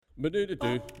Why,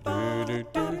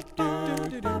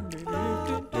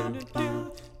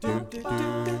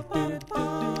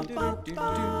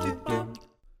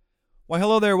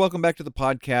 hello there. Welcome back to the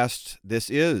podcast.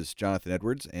 This is Jonathan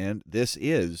Edwards, and this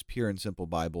is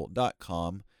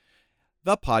pureandsimplebible.com,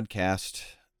 the podcast.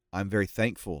 I'm very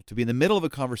thankful to be in the middle of a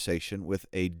conversation with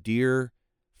a dear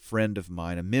friend of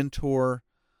mine, a mentor,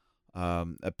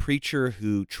 a preacher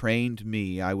who trained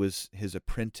me. I was his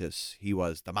apprentice. He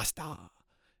was the master,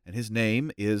 and his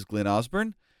name is Glenn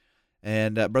Osborne.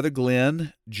 And Brother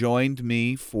Glenn joined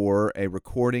me for a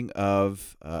recording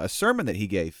of a sermon that he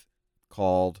gave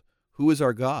called Who is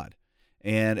Our God?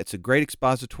 And it's a great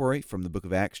expository from the book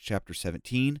of Acts, chapter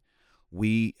 17.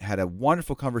 We had a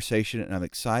wonderful conversation, and I'm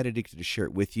excited to share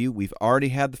it with you. We've already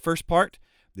had the first part.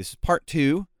 This is part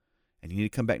 2, and you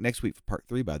need to come back next week for part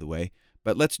 3, by the way.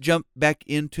 But let's jump back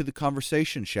into the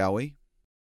conversation, shall we?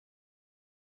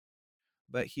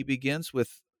 But he begins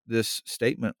with this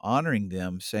statement honoring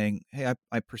them, saying, hey,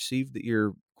 I perceive that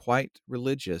you're quite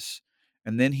religious.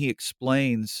 And then he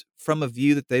explains from a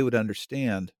view that they would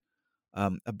understand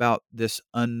about this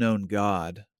unknown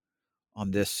God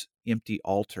on this empty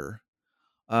altar.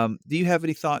 Do you have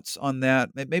any thoughts on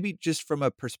that? Maybe just from a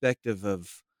perspective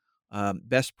of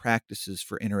best practices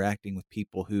for interacting with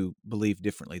people who believe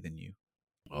differently than you.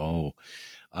 Oh,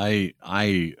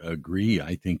 I agree.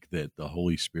 I think that the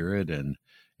Holy Spirit and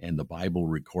the Bible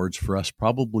records for us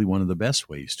probably one of the best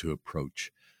ways to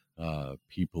approach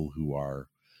people who are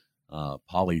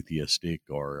polytheistic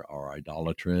or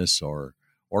idolatrous or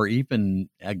even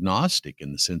agnostic,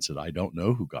 in the sense that I don't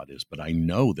know who God is, but I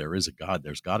know there is a God.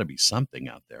 There's got to be something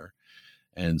out there.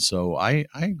 And so I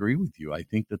agree with you. I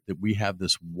think that we have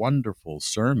this wonderful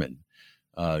sermon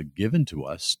given to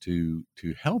us to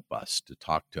help us to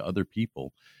talk to other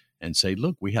people and say,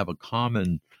 look, we have a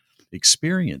common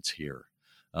experience here.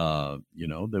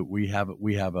 That we have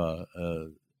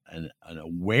an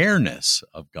awareness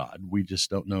of God. We just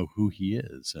don't know who He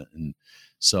is, and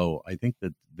so I think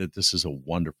that this is a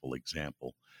wonderful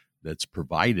example that's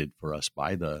provided for us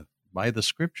by the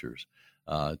Scriptures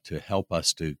to help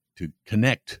us to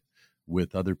connect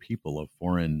with other people of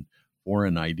foreign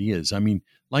ideas. I mean,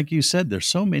 like you said, there's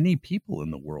so many people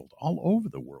in the world, all over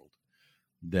the world,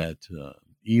 that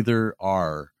either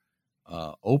are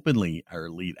openly or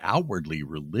at least outwardly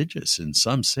religious in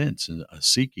some sense, and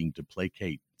seeking to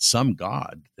placate some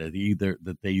God that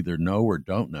they either know or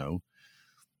don't know.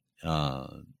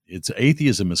 It's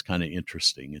atheism is kind of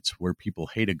interesting. It's where people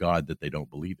hate a God that they don't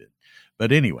believe in.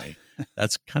 But anyway,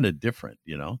 that's kind of different,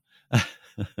 But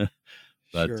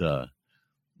Sure.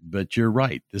 But you're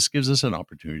right. This gives us an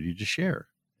opportunity to share,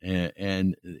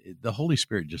 and the Holy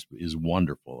Spirit just is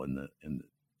wonderful. And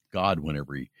God,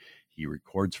 whenever he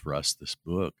records for us this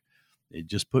book, it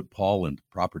just put Paul in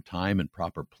proper time and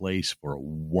proper place for a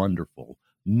wonderful,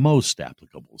 most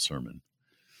applicable sermon.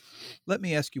 Let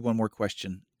me ask you one more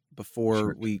question before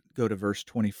Sure. we go to verse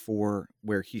 24,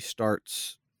 where he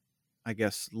starts, I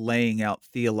guess, laying out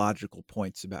theological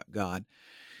points about God.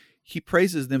 He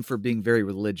praises them for being very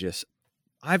religious.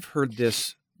 I've heard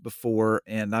this before,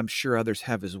 and I'm sure others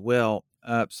have as well.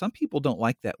 Some people don't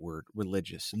like that word,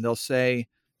 religious, and they'll say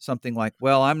something like,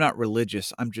 well, I'm not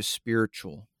religious, I'm just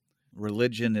spiritual.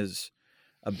 Religion is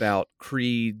about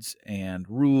creeds and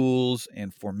rules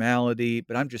and formality,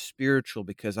 but I'm just spiritual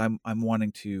because I'm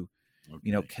wanting to,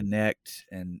 Okay. connect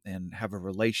and have a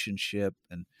relationship.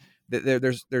 And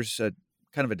there's a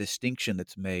kind of a distinction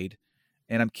that's made,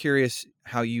 and I'm curious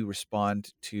how you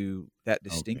respond to that Okay.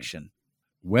 distinction.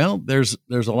 Well, there's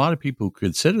a lot of people who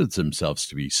consider themselves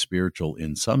to be spiritual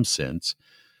in some sense,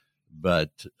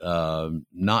 but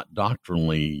not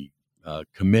doctrinally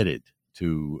committed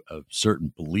to a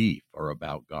certain belief or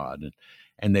about God,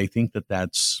 and they think that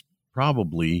that's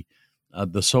probably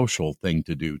the social thing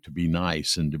to do, to be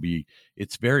nice and to be.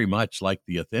 It's very much like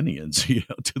the Athenians,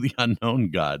 to the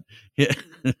unknown God.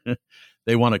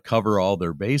 They want to cover all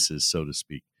their bases, so to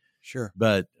speak. Sure.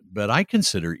 But I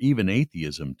consider even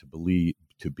atheism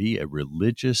to be a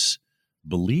religious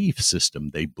belief system.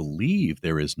 They believe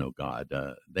there is no God.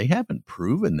 They haven't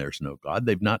proven there's no God.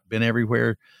 They've not been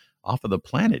everywhere off of the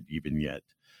planet even yet.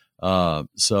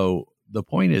 So the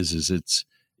point is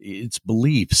it's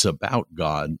beliefs about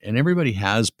God, and everybody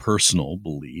has personal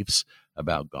beliefs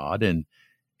about God, and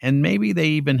maybe they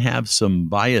even have some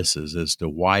biases as to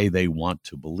why they want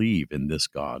to believe in this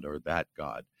God or that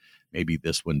God. Maybe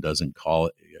this one doesn't call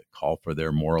for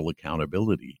their moral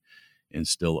accountability, and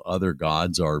still other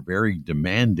gods are very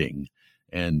demanding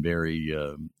and very,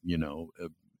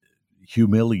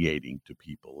 humiliating to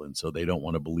people, and so they don't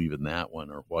want to believe in that one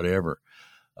or whatever.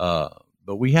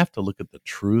 but we have to look at the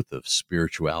truth of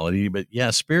spirituality. But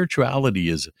yeah, spirituality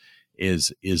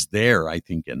is there, I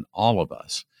think, in all of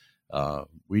us.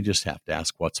 We just have to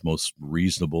ask what's most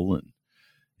reasonable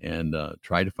and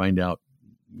try to find out,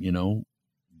 you know,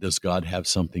 does God have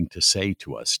something to say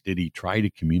to us? Did he try to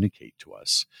communicate to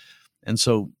us? And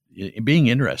so being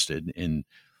interested in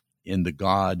the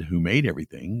God who made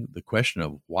everything, the question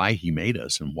of why he made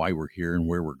us and why we're here and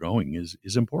where we're going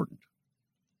is important.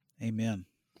 Amen.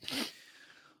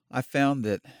 I found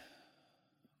that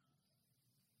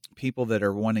people that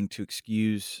are wanting to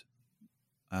excuse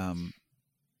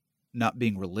not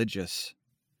being religious,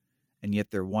 and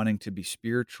yet they're wanting to be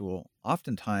spiritual,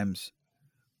 oftentimes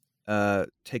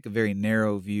take a very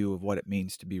narrow view of what it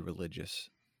means to be religious.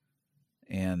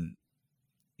 And,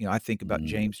 you know, I think about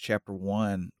James chapter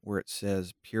 1, where it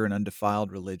says, pure and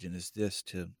undefiled religion is this,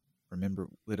 to remember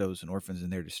widows and orphans in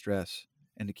their distress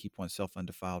and to keep oneself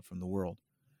undefiled from the world.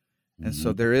 And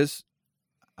so there is,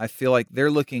 I feel like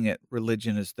they're looking at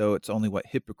religion as though it's only what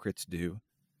hypocrites do,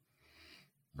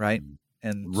 right?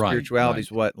 And spirituality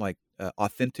is what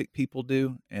authentic people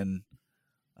do. And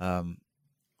I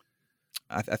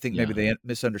think maybe they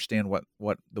misunderstand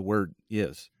what the word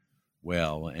is.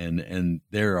 Well, and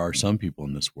there are some people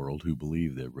in this world who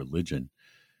believe that religion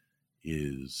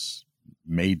is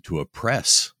made to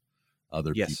oppress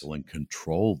other people and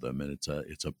control them, and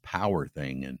it's a power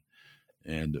thing,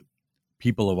 and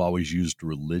people have always used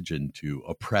religion to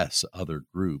oppress other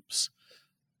groups,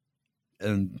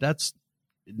 and that's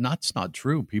not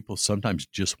true. People sometimes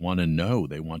just want to know;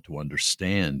 they want to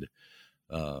understand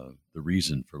the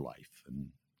reason for life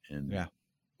and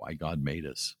why God made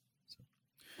us.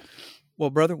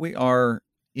 Well, brother, we are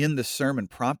in the sermon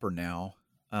proper now.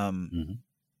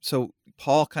 So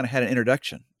Paul kind of had an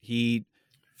introduction. He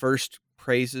first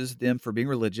praises them for being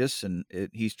religious, and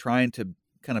he's trying to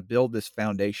kind of build this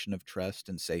foundation of trust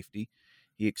and safety.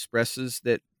 He expresses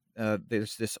that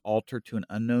there's this altar to an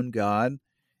unknown God,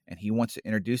 and he wants to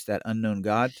introduce that unknown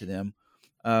God to them.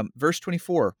 Verse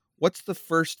 24, what's the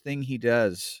first thing he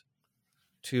does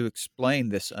to explain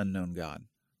this unknown God?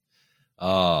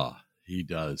 He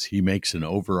does. He makes an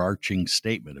overarching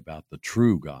statement about the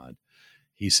true God.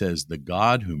 He says, the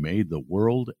God who made the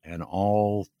world and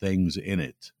all things in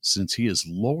it, since he is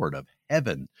Lord of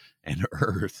heaven and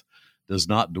earth, does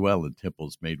not dwell in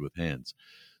temples made with hands.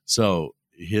 So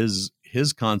his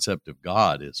concept of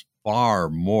God is far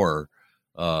more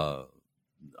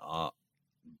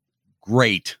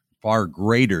great, far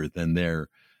greater than their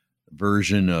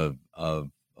version of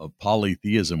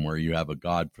polytheism, where you have a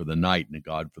God for the night and a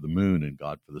God for the moon and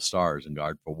God for the stars and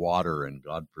God for water and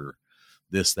God for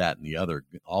this, that, and the other,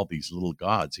 all these little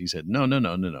gods. He said, no.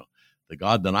 The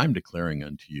God that I'm declaring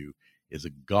unto you is a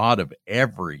God of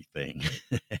everything,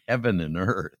 heaven and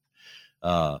earth.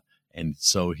 And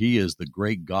so he is the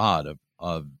great God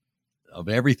of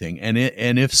everything. And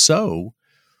if so,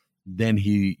 then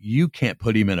you can't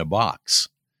put him in a box.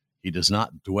 He does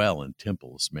not dwell in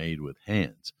temples made with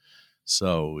hands.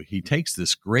 So he takes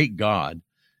this great God.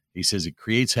 He says he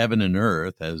creates heaven and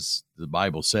earth, as the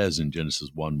Bible says in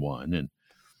Genesis 1:1. And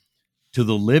to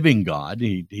the living God,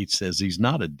 he says he's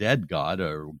not a dead God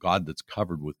or a God that's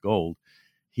covered with gold.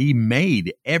 He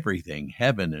made everything,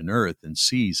 heaven and earth and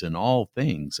seas and all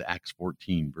things, Acts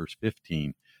 14, verse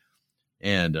 15.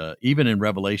 And even in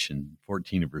Revelation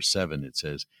 14 and verse 7, it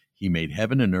says, he made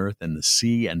heaven and earth and the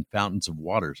sea and fountains of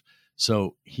waters.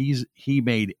 So he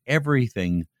made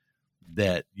everything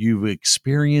that you've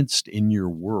experienced in your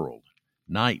world,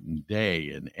 night and day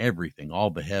and everything, all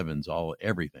the heavens,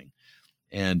 everything.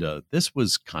 And this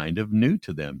was kind of new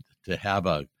to them, to have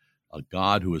a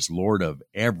God who is Lord of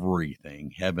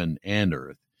everything, heaven and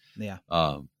earth. Yeah.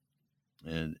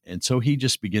 And so he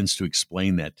just begins to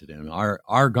explain that to them.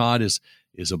 Our God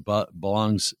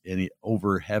belongs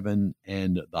over heaven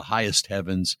and the highest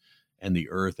heavens and the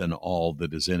earth and all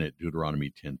that is in it, Deuteronomy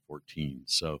 10:14.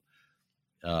 So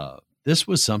this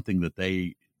was something that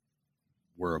they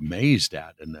were amazed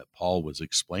at, and that Paul was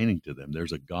explaining to them.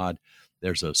 There's a God,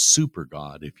 there's a super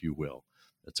God, if you will,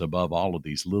 that's above all of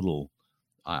these little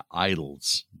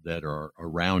idols that are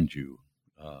around you.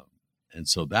 And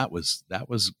so that was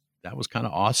kind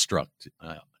of awestruck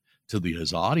to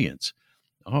his audience.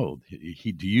 Oh,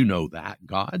 do you know that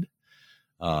God?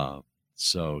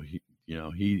 So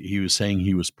he was saying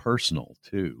he was personal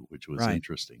too, which was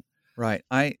interesting. Right.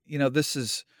 I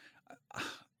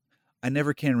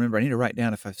never can remember. I need to write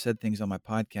down if I've said things on my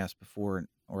podcast before,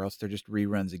 or else they're just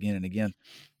reruns again and again.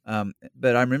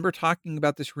 But I remember talking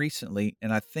about this recently,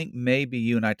 and I think maybe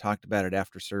you and I talked about it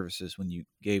after services when you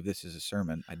gave this as a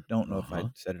sermon. I don't know if I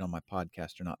said it on my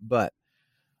podcast or not, but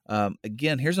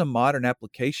Again, here's a modern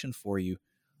application for you.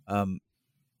 Um,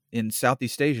 in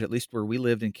Southeast Asia, at least where we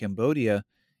lived in Cambodia,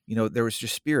 there was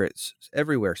just spirits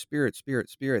everywhere, spirits,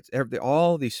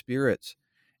 all these spirits.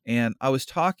 And I was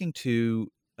talking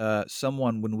to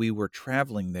someone when we were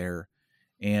traveling there,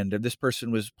 and this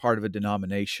person was part of a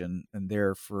denomination and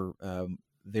there for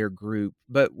their group.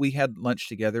 But we had lunch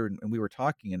together, and we were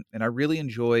talking, and I really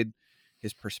enjoyed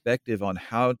his perspective on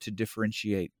how to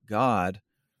differentiate God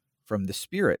from the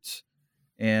spirits.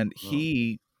 And Oh,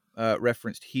 he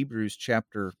referenced Hebrews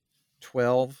chapter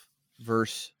 12,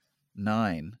 verse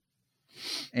 9.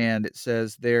 And it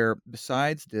says there,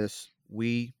 besides this,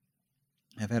 we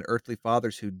have had earthly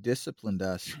fathers who disciplined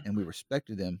us, and we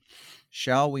respected them.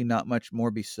 Shall we not much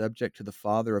more be subject to the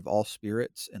Father of all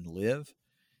spirits and live?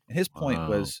 And his point wow.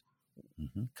 was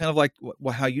Hmm. kind of like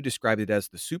how you described it as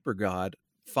the super God,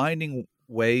 finding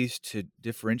ways to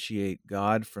differentiate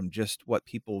God from just what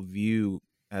people view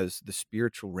as the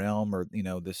spiritual realm, or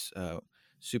this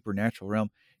supernatural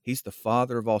realm. He's the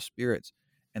Father of all spirits,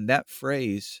 and that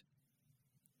phrase,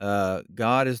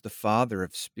 God is the Father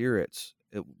of spirits,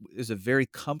 it is a very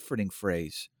comforting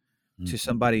phrase to Hmm.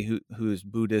 somebody who is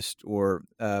Buddhist or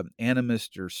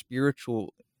animist or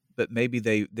spiritual, but maybe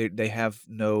they have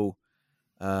no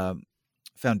um,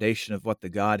 foundation of what the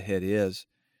Godhead is.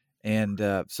 And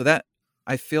so that,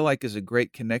 I feel like, is a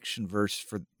great connection verse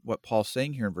for what Paul's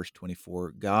saying here in verse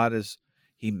 24.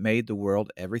 He made the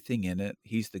world, everything in it.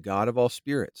 He's the God of all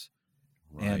spirits.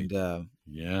 Right. And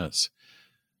Yes.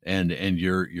 And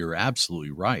you're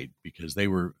absolutely right, because they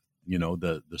were,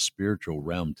 the spiritual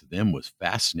realm to them was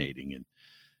fascinating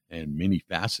and many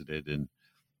faceted, and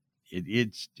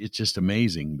it's just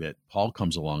amazing that Paul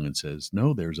comes along and says,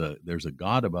 no, there's a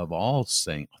God above all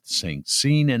saints,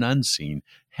 seen and unseen,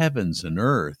 heavens and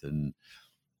earth, and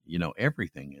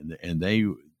everything, and they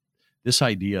this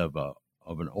idea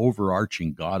of an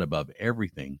overarching God above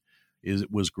everything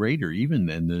was greater even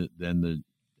than the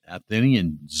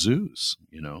Athenian Zeus.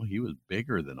 He was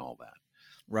bigger than all that.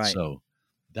 right. So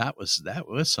that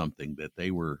was something that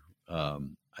they were,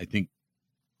 I think,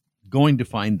 going to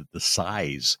find that the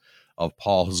size of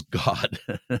Paul's God.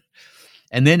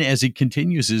 And then as he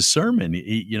continues his sermon,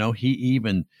 he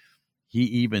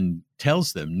even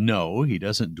tells them, no, he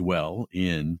doesn't dwell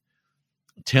in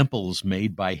temples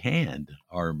made by hand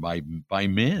or by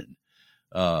men.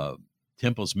 Uh,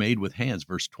 Temples made with hands,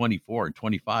 verse 24 and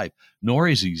 25, nor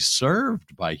is he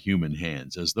served by human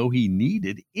hands as though he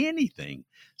needed anything,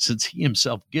 since he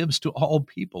himself gives to all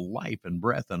people life and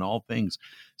breath and all things.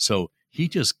 So he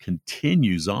just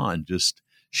continues on, just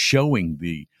showing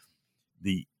the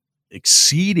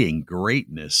exceeding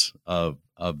greatness of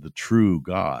the true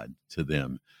God to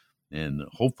them, and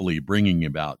hopefully bringing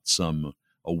about some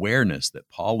awareness that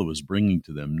Paul was bringing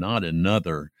to them,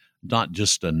 not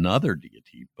just another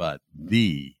deity, but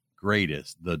the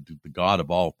greatest, the God of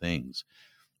all things,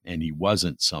 and he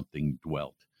wasn't something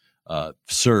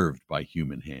served by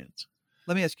human hands.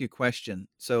 Let me ask you a question.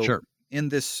 So, Sure. in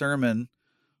this sermon,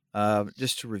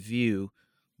 just to review,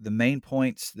 the main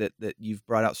points that you've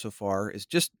brought out so far is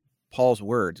just Paul's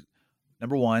words.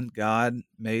 Number one, God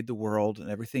made the world and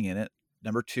everything in it.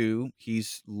 Number two,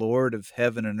 he's Lord of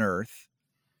heaven and earth.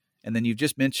 And then you've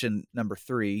just mentioned number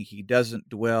three, he doesn't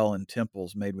dwell in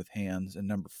temples made with hands. And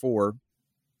number four,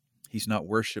 he's not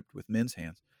worshipped with men's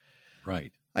hands.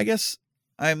 Right. I guess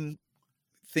I'm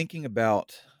thinking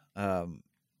about,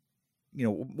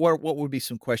 what would be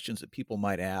some questions that people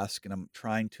might ask, and I'm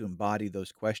trying to embody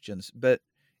those questions. But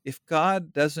if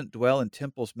God doesn't dwell in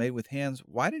temples made with hands,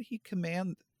 why did he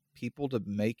command people to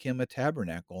make him a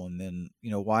tabernacle? And then,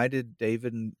 why did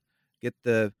David get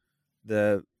the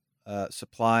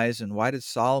supplies, and why did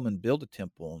Solomon build a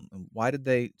temple, and why did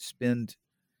they spend,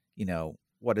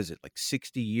 what is it, like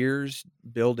 60 years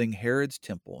building Herod's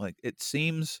temple? Like, it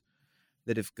seems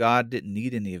that if God didn't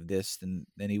need any of this, then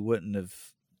he wouldn't have,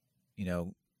 you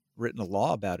know, written a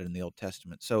law about it in the Old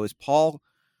Testament. So is Paul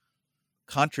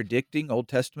contradicting Old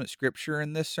Testament scripture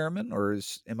in this sermon, or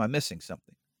am I missing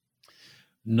something?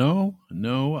 No,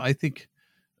 no, I think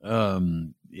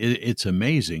it's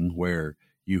amazing where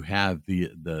you have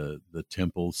the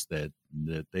temples that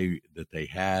they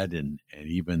had, and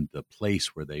even the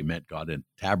place where they met God in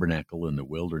tabernacle in the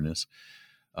wilderness.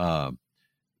 Um,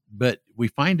 but we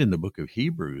find in the book of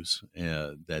Hebrews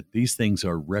that these things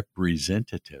are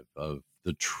representative of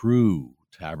the true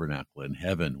tabernacle in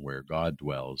heaven, where God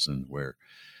dwells and where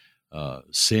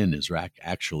sin is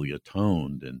actually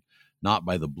atoned, and not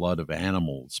by the blood of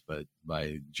animals, but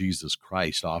by Jesus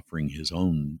Christ offering his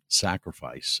own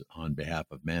sacrifice on behalf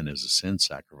of men as a sin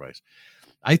sacrifice.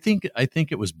 I think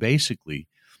it was basically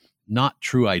not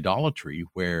true idolatry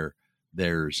where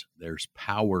there's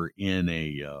power in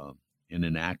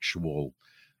an actual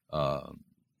uh,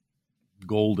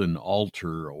 golden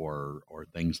altar or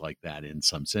things like that in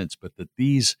some sense, but that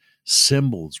these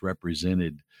symbols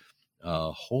represented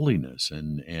holiness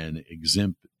and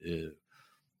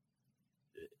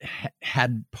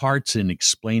had parts in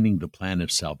explaining the plan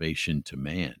of salvation to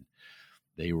man.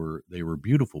 They were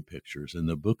beautiful pictures, and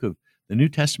the New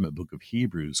Testament book of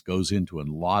Hebrews goes into a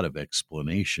lot of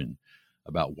explanation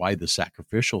about why the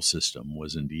sacrificial system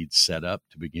was indeed set up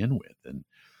to begin with, and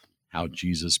how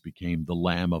Jesus became the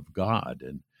Lamb of God.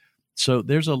 And so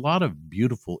there's a lot of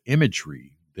beautiful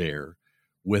imagery there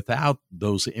without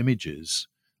those images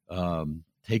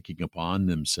taking upon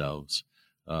themselves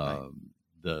Right.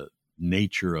 the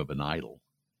nature of an idol.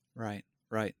 Right.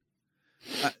 Right.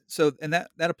 So, and that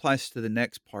applies to the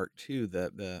next part too.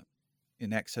 The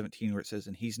in Acts 17 where it says,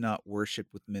 "And he's not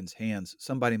worshipped with men's hands."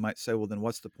 Somebody might say, "Well, then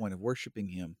what's the point of worshiping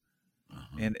him?"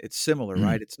 Uh-huh. And it's similar,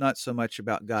 right? It's not so much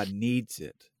about God needs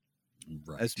it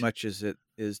as Right. much as it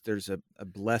is there's a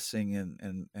blessing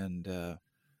and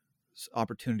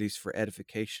opportunities for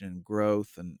edification and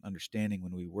growth and understanding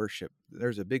when we worship.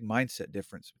 There's a big mindset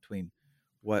difference between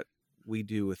what we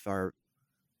do with our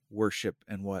worship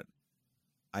and what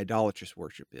idolatrous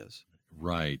worship is.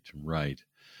 Right. Right.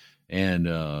 And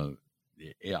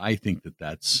I think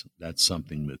that's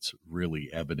something that's really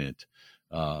evident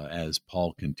as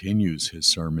Paul continues his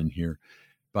sermon here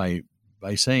by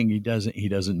saying he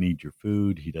doesn't need your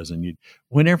food. He doesn't need.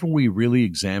 Whenever we really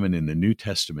examine in the New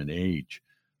Testament age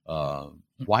uh,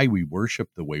 why we worship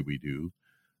the way we do,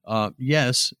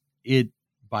 yes, it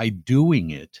by doing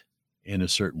it in a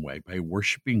certain way, by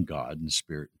worshiping God in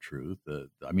spirit and truth. The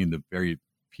very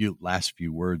last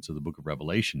few words of the book of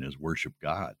Revelation is worship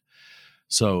God.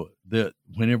 So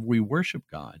whenever we worship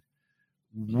God,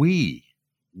 we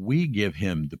we give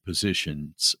him the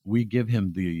positions, we give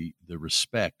him the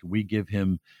respect, we give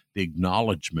him the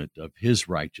acknowledgement of his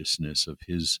righteousness, of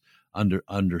his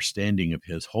understanding of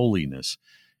his holiness.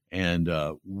 And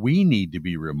we need to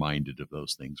be reminded of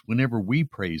those things. Whenever we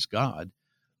praise God,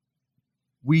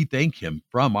 we thank him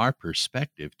from our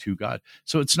perspective to God.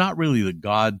 So it's not really that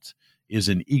God is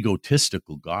an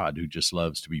egotistical God who just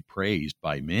loves to be praised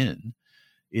by men.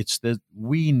 It's that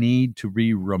we need to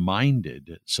be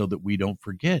reminded so that we don't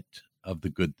forget of the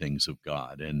good things of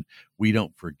God and we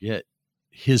don't forget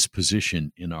his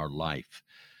position in our life.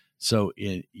 So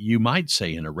you might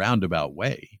say, in a roundabout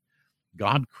way,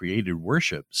 God created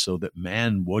worship so that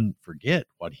man wouldn't forget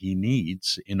what he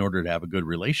needs in order to have a good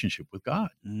relationship with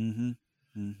God. Mm-hmm.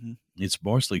 Mm-hmm. It's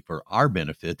mostly for our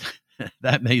benefit.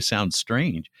 That may sound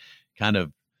strange, kind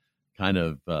of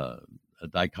a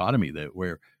dichotomy that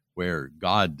where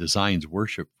God designs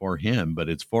worship for him, but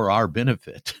it's for our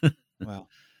benefit. Well,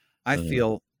 I uh,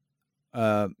 feel,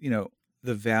 you know,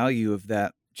 the value of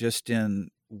that just in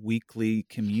weekly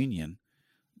communion,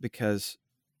 because,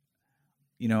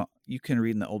 you know, you can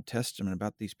read in the Old Testament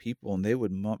about these people and they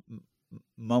would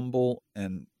mumble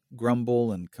and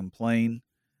grumble and complain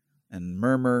and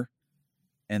murmur,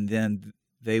 and then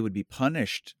they would be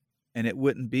punished. And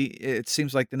it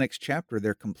seems like the next chapter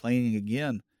they're complaining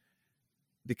again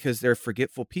because they're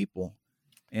forgetful people.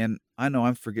 And I know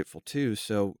I'm forgetful too.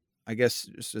 So I guess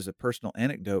just as a personal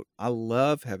anecdote, I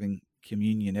love having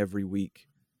communion every week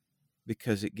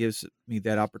because it gives me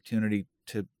that opportunity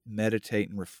to meditate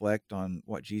and reflect on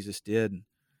what Jesus did.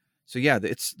 So yeah,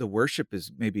 it's the worship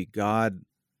is maybe God.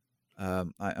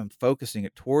 I'm focusing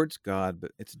it towards God,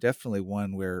 but it's definitely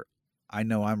one where I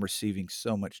know I'm receiving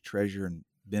so much treasure and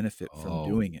benefit from oh,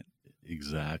 doing it.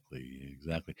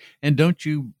 exactly. And don't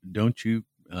you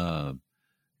uh,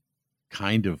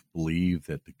 kind of believe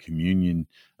that the communion,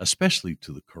 especially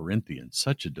to the Corinthians,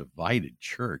 such a divided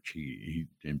church. He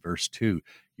in verse 2,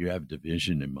 you have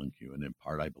division among you, and in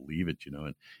part I believe it,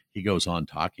 and he goes on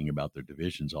talking about their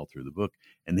divisions all through the book,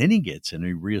 and then he gets and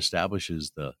he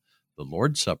reestablishes the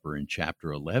Lord's Supper in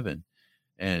chapter 11,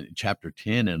 and chapter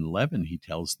 10 and 11 he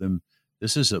tells them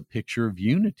this is a picture of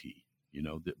unity.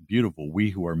 That beautiful.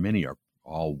 We who are many are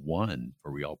all one,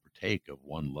 for we all partake of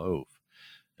one loaf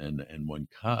and one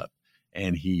cup.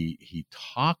 And he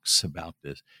talks about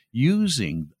this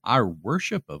using our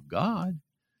worship of God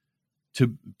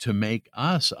to make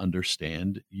us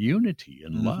understand unity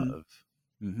and Mm-hmm. love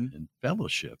Mm-hmm. and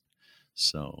fellowship.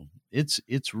 So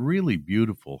it's really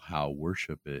beautiful how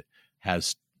worship it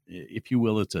has, if you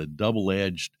will, it's a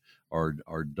double-edged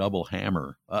or double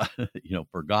hammer,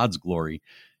 for God's glory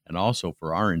and also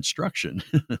for our instruction.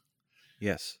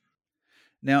 Yes.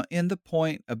 Now, in the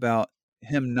point about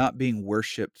him not being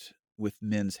worshipped with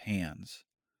men's hands,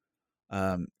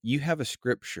 You have a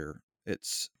scripture.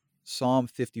 It's Psalm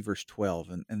 50, verse 12.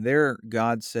 And there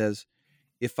God says,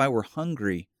 if I were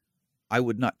hungry, I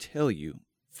would not tell you,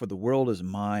 for the world is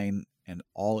mine and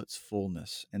all its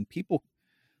fullness. And people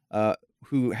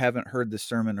who haven't heard the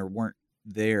sermon or weren't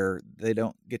there, they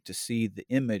don't get to see the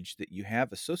image that you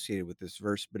have associated with this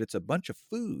verse, but it's a bunch of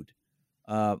food.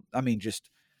 Just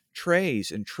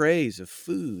trays and trays of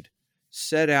food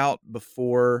set out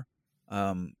before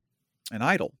an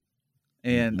idol.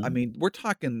 And we're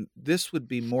talking, this would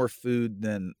be more food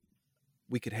than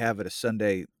we could have at a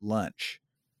Sunday lunch,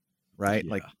 right?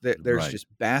 Yeah, Like there's right. just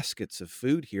baskets of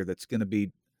food here that's going to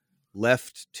be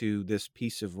left to this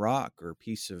piece of rock or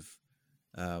piece of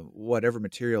whatever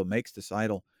material makes this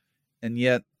idol. And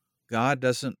yet God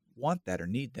doesn't want that or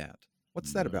need that.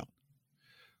 What's that No. about?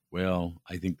 Well,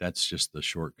 I think that's just the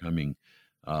shortcoming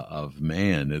of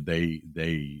man.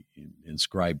 They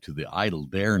inscribe to the idol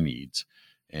their needs,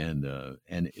 and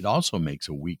it also makes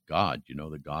a weak God.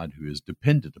 The God who is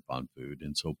dependent upon food.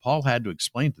 And so Paul had to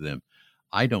explain to them,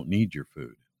 I don't need your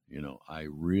food. I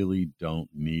really don't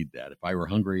need that. If I were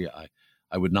hungry,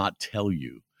 I would not tell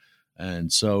you.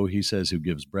 And so he says, who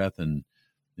gives breath and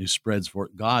who spreads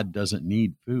forth. God doesn't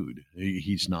need food.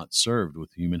 He's not served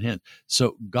with human hands.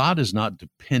 So God is not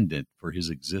dependent for his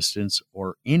existence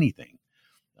or anything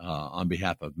on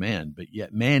behalf of man, but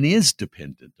yet man is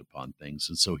dependent upon things.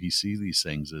 And so he sees these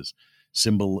things as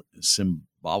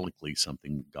symbolically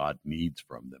something God needs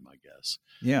from them, I guess.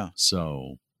 Yeah.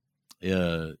 So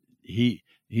he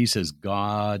says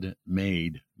God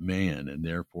made man, and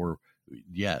therefore,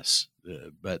 yes,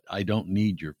 but I don't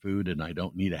need your food, and I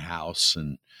don't need a house,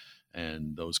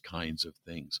 and those kinds of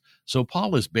things. So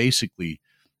Paul is basically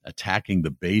attacking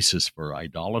the basis for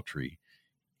idolatry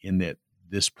in that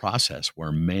this process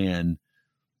where man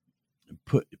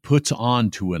puts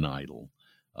onto an idol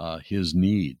his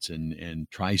needs and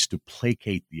tries to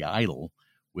placate the idol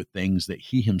with things that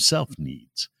he himself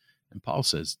needs. And Paul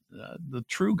says the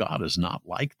true God is not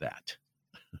like that.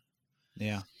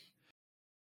 Yeah.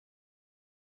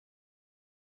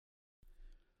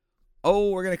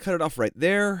 Oh, we're going to cut it off right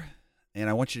there. And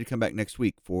I want you to come back next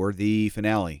week for the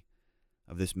finale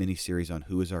of this mini-series on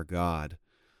Who is Our God.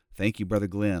 Thank you, Brother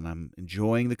Glenn. I'm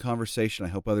enjoying the conversation. I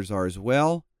hope others are as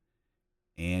well.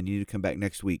 And you need to come back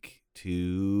next week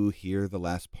to hear the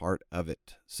last part of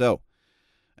it. So,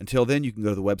 until then, you can go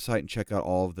to the website and check out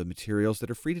all of the materials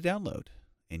that are free to download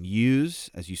and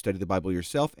use as you study the Bible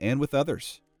yourself and with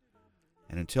others.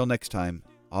 And until next time,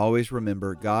 always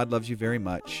remember, God loves you very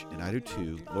much, and I do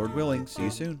too. Lord willing, see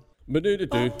you soon. Well,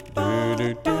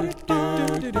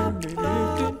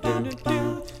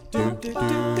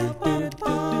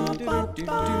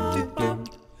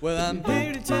 I'm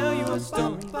here to tell you a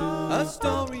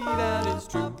story that is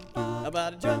true,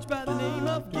 about a judge by the name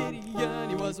of Gideon.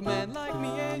 He was a man like me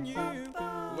and you.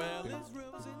 Well,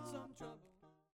 Israel was in some trouble.